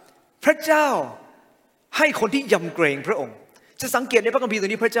พระเจ้าให้คนที่ยำเกรงพระองค์จะสังเกตในพระคัมภีร์ตัว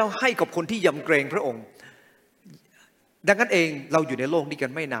นี้พระเจ้าให้กับคนที่ยำเกรงพระองค์ดังนั้นเองเราอยู่ในโลกนี้กั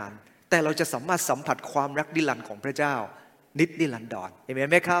นไม่นานแต่เราจะสามารถสัมผัสความรักนิรันดร์ของพระเจ้านิรันดรเห็น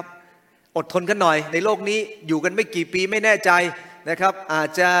ไหมครับอดทนกันหน่อยในโลกนี้อยู่กันไม่กี่ปีไม่แน่ใจนะครับอาจ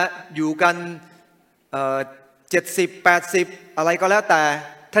จะอยู่กัน70 80อะไรก็แล้วแต่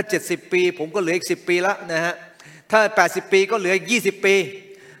ถ้า70ปีผมก็เหลืออีก10ปีละนะฮะถ้า80ปีก็เหลืออีก20ปี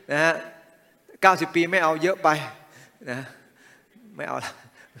นะฮะ90ปีไม่เอาเยอะไปนะไม่เอา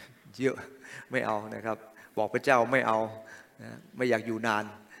เยอะไม่เอานะครับบอกพระเจ้าไม่เอานะไม่อยากอยู่นาน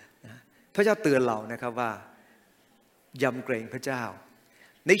นะพระเจ้าเตือนเรานะครับว่ายำเกรงพระเจ้า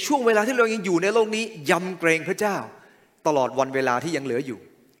ในช่วงเวลาที่เรายังอยู่ในโลกนี้ยำเกรงพระเจ้าตลอดวันเวลาที่ยังเหลืออยู่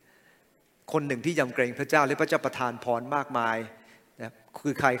คนหนึ่งที่ยำเกรงพระเจ้าและพระเจ้าประทานพรมากมายนะคื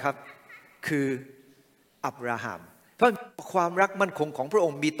อใครครับคืออับราฮัมเพราะความรักมั่นคงของพระอ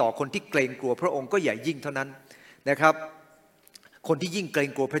งค์มีต่อคนที่เกรงกลัวพระองค์ก็ใหญ่ยิ่งเท่านั้นนะครับคนที่ยิ่งเกรง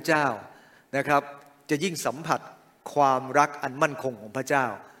กลัวพระเจ้านะครับจะยิ่งสัมผัสความรักอันมั่นคงของพระเจ้า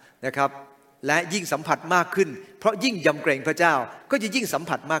นะครับและยิ่งสัมผัสมากขึ้นเพราะยิ่งยำเกรงพระเจ้าก็จะยิ่งสัม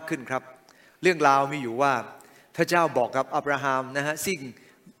ผัสมากขึ้นครับเรื่องราวมีอยู่ว่าพระเจ้าบอกกับอับราฮัมนะฮะซึ่ง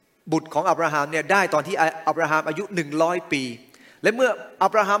บุตรของอับราฮัมเนี่ยได้ตอนที่อับราฮัมอายุ100ปีและเมื่ออั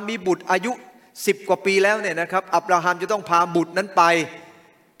บราฮัมมีบุตรอายุ10กว่าปีแล้วเนี่ยนะครับอับราฮัมจะต้องพาบุตรนั้นไป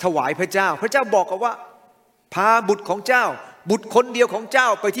ถวายพระเจ้าพระเจ้าบอกกับว่าพาบุตรของเจ้าบุตรคนเดียวของเจ้า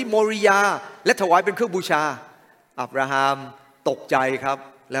ไปที่โมริยาและถวายเป็นเครื่องบูชาอับราฮัมตกใจครับ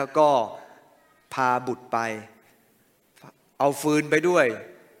แล้วก็พาบุตรไปเอาฟืนไปด้วย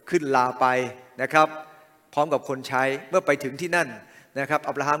ขึ้นลาไปนะครับพร้อมกับคนใช้เมื่อไปถึงที่นั่นนะครับ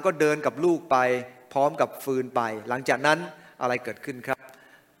อับราฮัมก็เดินกับลูกไปพร้อมกับฟืนไปหลังจากนั้นอะไรเกิดขึ้นครับ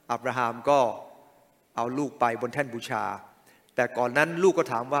อับราฮัมก็เอาลูกไปบนแท่นบูชาแต่ก่อนนั้นลูกก็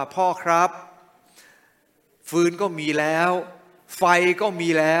ถามว่าพ่อครับฟืนก็มีแล้วไฟก็มี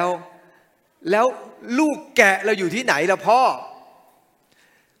แล้วลูกแกะเราอยู่ที่ไหนล่ะพ่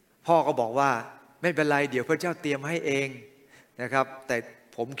อก็บอกว่าไม่เป็นไรเดี๋ยวพระเจ้าเตรียมให้เองนะครับแต่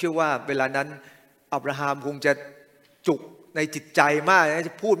ผมคิดว่าเวลานั้นอับราฮัมคงจะจุก ในจิตใจมาก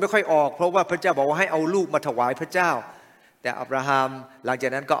จะพูดไม่ค่อยออกเพราะว่าพระเจ้าบอกว่าให้เอาลูกมาถวายพระเจ้าแต่อับราฮัมหลังจา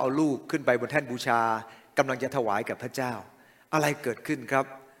กนั้นก็เอาลูกขึ้นไปบนแท่นบูชากำลังจะถวายกับพระเจ้าอะไรเกิดขึ้นครับ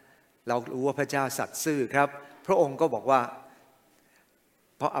เรารู้ว่าพระเจ้าสัตย์ซื่อครับพระองค์ก็บอกว่า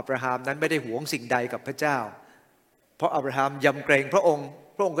เพราะอับราฮัมนั้นไม่ได้หวงสิ่งใดกับพระเจ้าเพราะอับราฮัมยำเกรงพระอง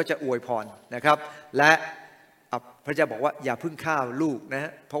ค์ก็จะอวยพรนะครับและพระเจ้าบอกว่าอย่าเพิ่งฆ่าลูกน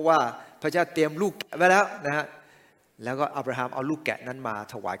ะเพราะว่าพระเจ้าเตรียมลูกแกะไว้แล้วนะฮะแล้วก็อับราฮัมเอาลูกแกะนั้นมา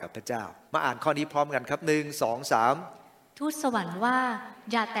ถวายกับพระเจ้ามาอ่านข้อนี้พร้อมกันครับ1 2 3ทูตสวรรค์ว่า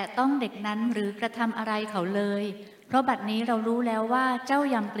อย่าแตะต้องเด็กนั้นหรือกระทำอะไรเขาเลยเพราะบัดนี้เรารู้แล้วว่าเจ้า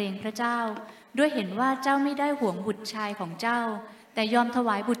ยำเกรงพระเจ้าด้วยเห็นว่าเจ้าไม่ได้หวงบุตรชายของเจ้าแต่ยอมถว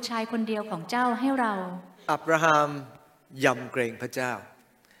ายบุตรชายคนเดียวของเจ้าให้เราอับราฮัมยำเกรงพระเจ้า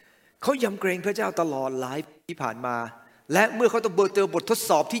เขายำเกรงพระเจ้าตลอดหลายปีที่ผ่านมาและเมื่อเขาต้องเจอบททด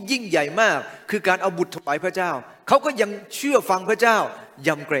สอบที่ยิ่งใหญ่มากคือการเอาบุตรถวายพระเจ้าเขาก็ยังเชื่อฟังพระเจ้าย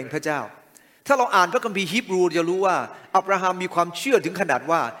ำเกรงพระเจ้าถ้าเราอ่านพระคัมภีร์ฮีบรูจะรู้ว่าอับราฮัมมีความเชื่อถึงขนาด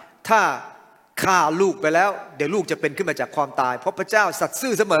ว่าถ้าฆ่าลูกไปแล้วเดี๋ยวลูกจะเป็นขึ้นมาจากความตายเพราะพระเจ้าสัตย์ซื่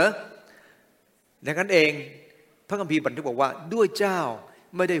อเสมอดังนั้นเองพระคัมภีร์บันทึกบอกว่าด้วยเจ้า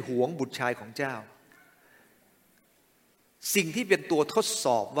ไม่ได้หวงบุตรชายของเจ้าสิ่งที่เป็นตัวทดส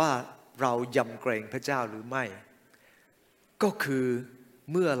อบว่าเรายำเกรงพระเจ้าหรือไม่ก็คือ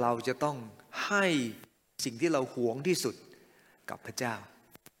เมื่อเราจะต้องให้สิ่งที่เราหวงที่สุดกับพระเจ้า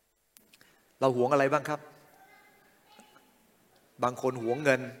เราหวงอะไรบ้างครับบางคนหวงเ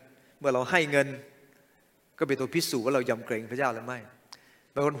งินเมื่อเราให้เงินก็เป็นตัวพิสูจน์ว่าเรายำเกรงพระเจ้าหรือไม่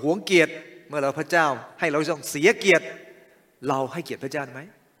บางคนหวงเกียรติเมื่อเราพระเจ้าให้เราต้องเสียเกียรติเราให้เกียรติพระเจ้าไหม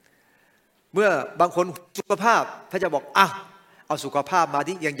เมื่อบางคนสุขภาพพระเจ้าบอกเอาสุขภาพมา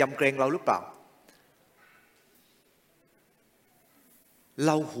ที่ยังยำเกรงเราหรือเปล่าเ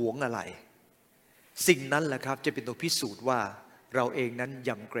ราหวงอะไรสิ่งนั้นแหละครับจะเป็นตัวพิสูจน์ว่าเราเองนั้นย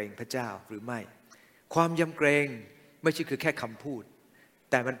ำเกรงพระเจ้าหรือไม่ความยำเกรงไม่ใช่คือแค่คำพูด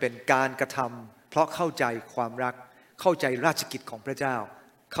แต่มันเป็นการกระทำเพราะเข้าใจความรักเข้าใจราชกิจของพระเจ้า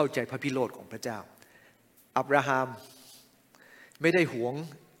เข้าใจพระพิโรธของพระเจ้าอับราฮัมไม่ได้หวง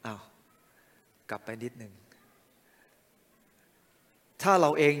กลับไปนิดหนึ่งถ้าเร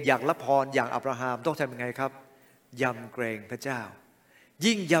าเองอยากรับพรอย่างอับราฮัมต้องทำยังไงครับยำเกรงพระเจ้า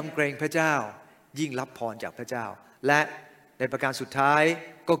ยิ่งยำเกรงพระเจ้ายิ่งรับพรจากพระเจ้าและในประการสุดท้าย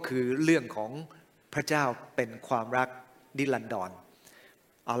ก็คือเรื่องของพระเจ้าเป็นความรักนิรันดร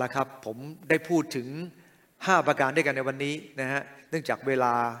เอาละครับผมได้พูดถึง5ประการด้วยกันในวันนี้นะฮะเนื่องจากเวล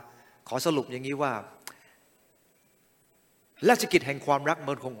าขอสรุปอย่างนี้ว่าราชกิจแห่งความรัก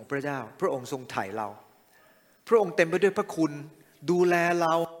มั่นคงของพระเจ้าพระองค์ทรงไถ่เราพระองค์เต็มไปด้วยพระคุณดูแลเร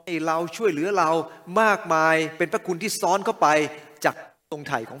าให้เราช่วยเหลือเรามากมายเป็นพระคุณที่ซ้อนเข้าไปจากทรง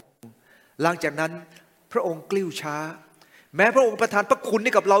ไถ่ของพระองค์หลังจากนั้นพระองค์กลิ้วช้าแม้พระองค์ประทานพระคุณใ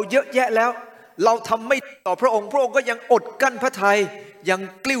ห้กับเราเยอะแยะแล้วเราทำไม่ต่อพระองค์พระองค์ก็ยังอดกั้นพระทัยยัง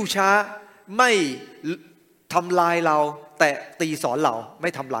กลิ้วช้าไม่ทำลายเราแต่ตีสอนเราไม่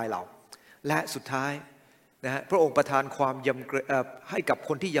ทำลายเราและสุดท้ายนะฮะพระองค์ประทานความยำเกรงให้กับค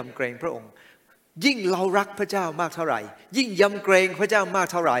นที่ยำเกรงพระองค์ยิ่งเรารักพระเจ้ามากเท่าไหร่ยิ่งยำเกรงพระเจ้ามาก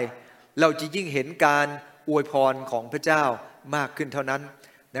เท่าไหร่เราจะยิ่งเห็นการอวยพรของพระเจ้ามากขึ้นเท่านั้น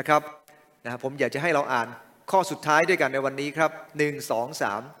นะครับผมอยากจะให้เราอ่านข้อสุดท้ายด้วยกันในวันนี้ครับ1 2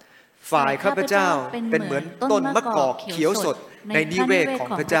 3ฝ่ายข้าพเจ้าเป็นเหมือนต้นมะกอกเขียวสดในนิเวศของ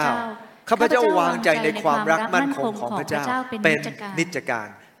พระเจ้าข้าพเจ้าวางใจในความรักมั่นคงของพระเจ้าเป็นนิจการ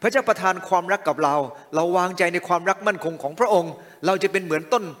พระเจ้าประทานความรักกับเราวางใจในความรักมั่นคงของพระองค์เราจะเป็นเหมือน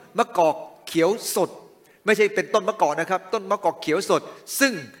ต้นมะกอกเขียวสดไม่ใช่เป็นต้นมะกอกนะครับต้นมะกอกเขียวสดซึ่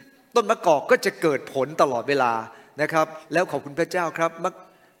งต้นมะกอกก็จะเกิดผลตลอดเวลานะครับแล้วขอบคุณพระเจ้าครับ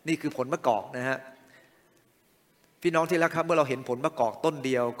นี่คือผลมะกอกนะฮะพี่น้องที่รักครับเมื่อเราเห็นผลมะกอกต้นเ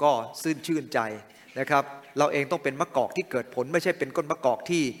ดียวก็ชื่นใจนะครับเราเองต้องเป็นมะกอกที่เกิดผลไม่ใช่เป็นต้นมะกอก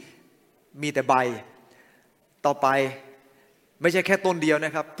ที่มีแต่ใบต่อไปไม่ใช่แค่ต้นเดียวน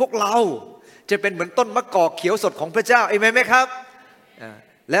ะครับพวกเราจะเป็นเหมือนต้นมะกอกเขียวสดของพระเจ้าเอเมนไหมครับ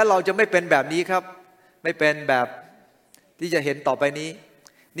และเราจะไม่เป็นแบบนี้ครับไม่เป็นแบบที่จะเห็นต่อไปนี้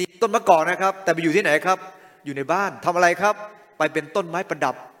นี่ต้นมะกอกนะครับแต่ไปอยู่ที่ไหนครับอยู่ในบ้านทำอะไรครับไปเป็นต้นไม้ประ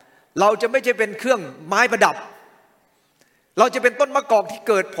ดับเราจะไม่ใช่เป็นเครื่องไม้ประดับเราจะเป็นต้นมะกอกที่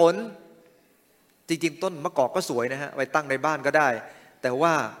เกิดผลจริงๆต้นมะกอกก็สวยนะฮะไว้ตั้งในบ้านก็ได้แต่ว่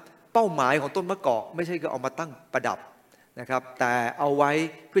าเป้าหมายของต้นมะกอกไม่ใช่ก็เอามาตั้งประดับนะครับแต่เอาไว้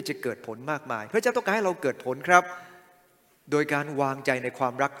เพื่อจะเกิดผลมากมายพระเจ้าต้องการให้เราเกิดผลครับโดยการวางใจในควา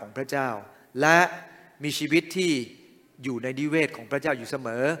มรักของพระเจ้าและมีชีวิตที่อยู่ในนิเวศของพระเจ้าอยู่เสม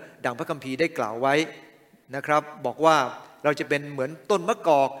อดังพระคัมภีร์ได้กล่าวไว้นะครับบอกว่าเราจะเป็นเหมือนต้นมะก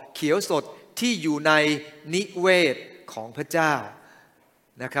อกเขียวสดที่อยู่ในนิเวศ ของพระเจ้า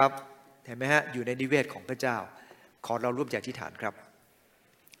นะครับเห็นไหมฮะอยู่ในนิเวศของพระเจ้าขอเราร่วมใจอธิษฐานครับ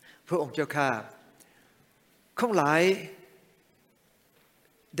พระองค์เจ้าข้าข้าหลาย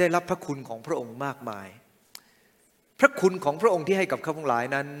ได้รับพระคุณของพระองค์มากมายพระคุณของพระองค์ที่ให้กับข้าพหลาย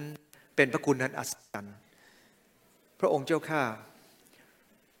นั้นเป็นพระคุณนั้นอัศจรรย์พระองค์เจ้าข้า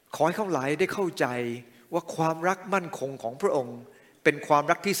ขอให้ข้าพหลายได้เข้าใจว่าความรักมั่นคงของพระองค์เป็นความ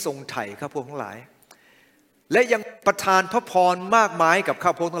รักที่ทรงไถ่ข้าพงทั้งหลายและยังประทานพระพรมากมายกับข้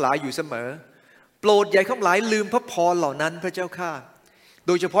าพงทั้งหลายอยู่เสมอโปรดอย่าให้ข้าพหลายลืมพระพรเหล่านั้นพระเจ้าข้าโ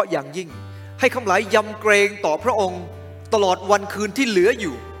ดยเฉพาะอย่างยิ่งให้ข้าพหลายยำเกรงต่อพระองค์ตลอดวันคืนที่เหลืออ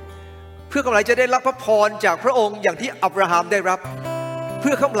ยู่เพื่อข้าพหลายจะได้รับพระพรจากพระองค์อย่างที่อับราฮัมได้รับเ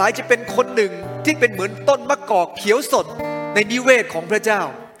พื่อข้าพหลายจะเป็นคนหนึ่งที่เป็นเหมือนต้นมะกอกเขียวสดในนิเวศของพระเจ้า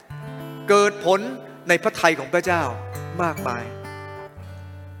เกิดผลในพระทัยของพระเจ้ามากมาย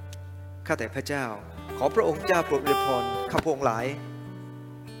ข้าแต่พระเจ้าขอพระองค์เจ้าโปรดอวยพรข้าพงหลาย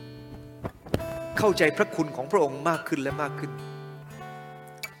เข้าใจพระคุณของพระองค์มากขึ้นและมากขึ้น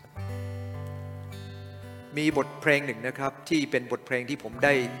มีบทเพลงหนึ่งนะครับที่เป็นบทเพลงที่ผมไ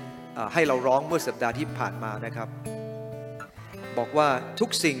ด้ให้เราร้องเมื่อสัปดาห์ที่ผ่านมานะครับบอกว่าทุก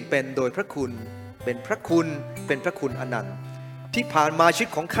สิ่งเป็นโดยพระคุณเป็นพระคุณเป็นพระคุณอนันต์ที่ผ่านมาชีวิ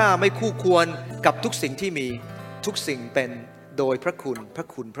ตของข้าไม่คู่ควรกับทุกสิ่งที่มีทุกสิ่งเป็นโดยพระคุณพระ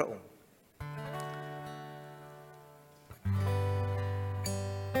คุณพระองค์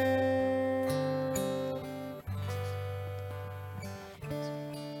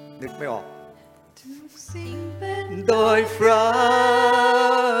นึกไม่ออกทุกสิ่งเป็นโดยพระ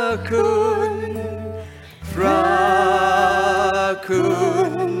คุณพระคุ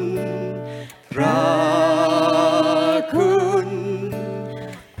ณพระคุณ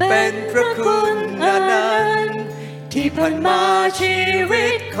เป็นพระคุณอนันต์ที่ผ่านมาชีวิ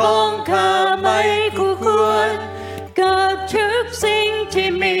ตของข้าไม่คู่ควรกับทุกสิ่งที่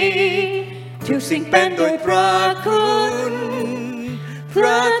มีทุกสิ่งเป็นโดยพระคุณพร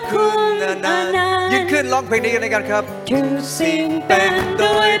ะคุณอนันต์ยืนขึ้นร้องเพลงนี้กันในกันครับทุกสิ่งเป็นโด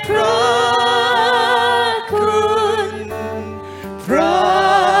ยพระคุณพระ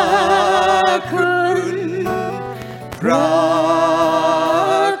คุณพระ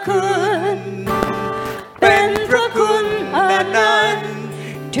คุณเป็นพระคุณอนันต์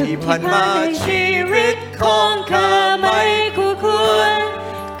ที่ผ่านมาชีวิตของข้าไม่คู่ควร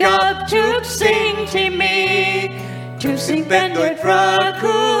กับทุกสิ่งที่มีทุกสิ่งเป็นโดยพระ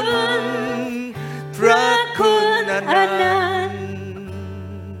คุณพระคุณอนันต์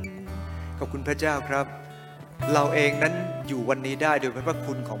ขอบคุณพระเจ้าครับเราเองนั้นอยู่วันนี้ได้โดยพระ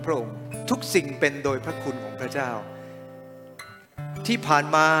คุณของพระองค์ทุกสิ่งเป็นโดยพระคุณของพระเจ้าที่ผ่าน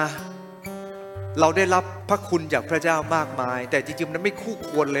มาเราได้รับพระคุณจากพระเจ้ามากมายแต่จริงๆมันไม่คู่ค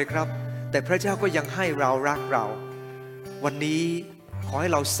วรเลยครับแต่พระเจ้าก็ยังให้เรารักเราวันนี้ขอให้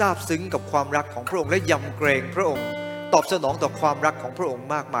เราซาบซึ้งกับความรักของพระองค์และยำเกรงพระองค์ตอบสนองต่อความรักของพระองค์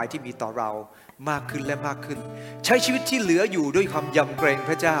มากมายที่มีต่อเรามากขึ้นและมากขึ้นใช้ชีวิตที่เหลืออยู่ด้วยความยำเกรง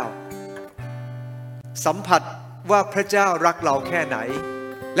พระเจ้าสัมผัสว่าพระเจ้ารักเราแค่ไหน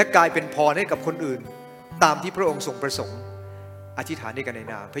และกลายเป็นพรให้กับคนอื่นตามที่พระองค์ทรงประสงค์อธิษฐานด้วยกันใน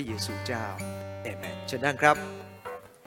นามพระเยซูเจ้าอาเมนเชิญนั่งครับ